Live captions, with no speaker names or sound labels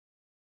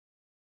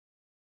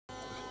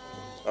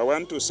I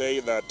want to say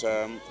that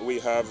we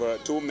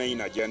have two main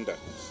agendas.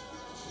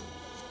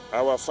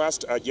 Our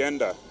first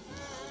agenda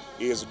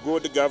is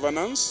good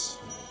governance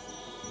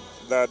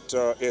that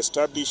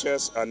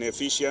establishes an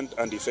efficient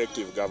and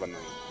effective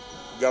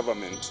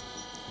government.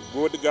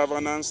 Good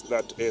governance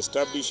that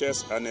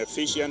establishes an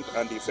efficient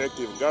and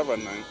effective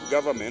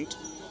government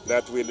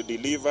that will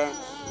deliver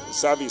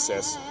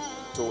services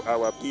to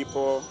our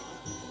people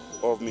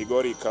of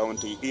Migori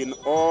County in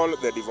all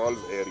the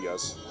devolved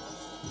areas.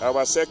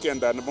 Our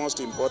second and most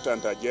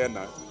important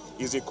agenda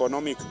is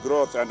economic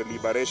growth and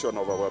liberation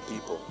of our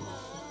people.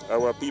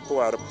 Our people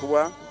are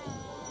poor,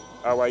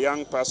 our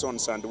young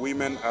persons and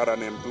women are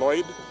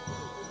unemployed,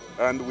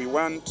 and we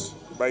want,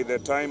 by the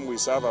time we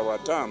serve our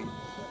term,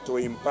 to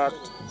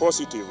impact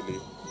positively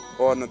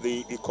on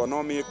the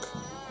economic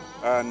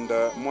and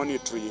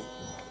monetary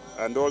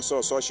and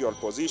also social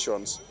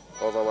positions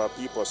of our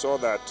people, so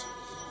that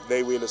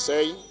they will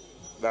say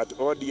that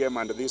ODM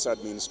and this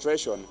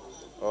administration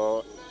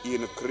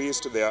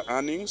increased their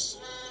earnings,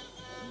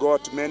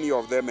 got many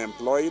of them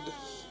employed,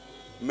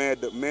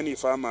 made many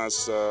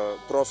farmers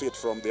profit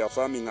from their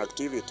farming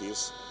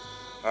activities,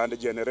 and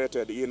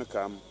generated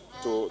income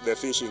to the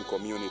fishing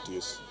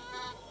communities.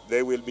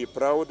 They will be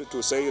proud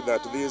to say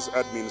that this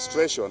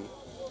administration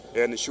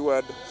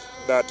ensured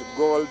that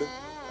gold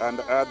and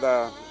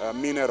other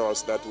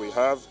minerals that we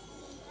have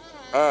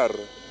are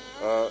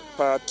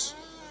part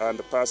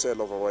and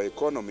parcel of our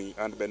economy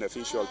and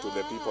beneficial to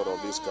the people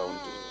of this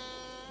county.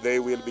 They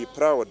will be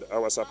proud,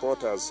 our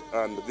supporters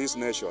and this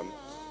nation,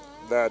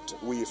 that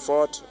we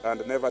fought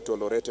and never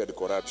tolerated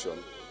corruption,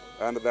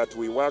 and that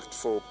we worked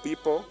for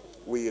people.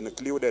 We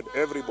included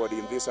everybody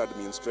in this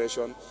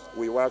administration.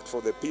 We worked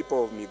for the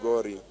people of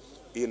Migori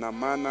in a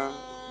manner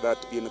that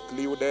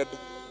included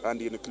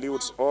and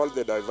includes all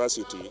the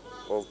diversity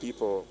of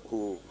people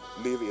who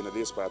live in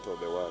this part of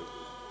the world.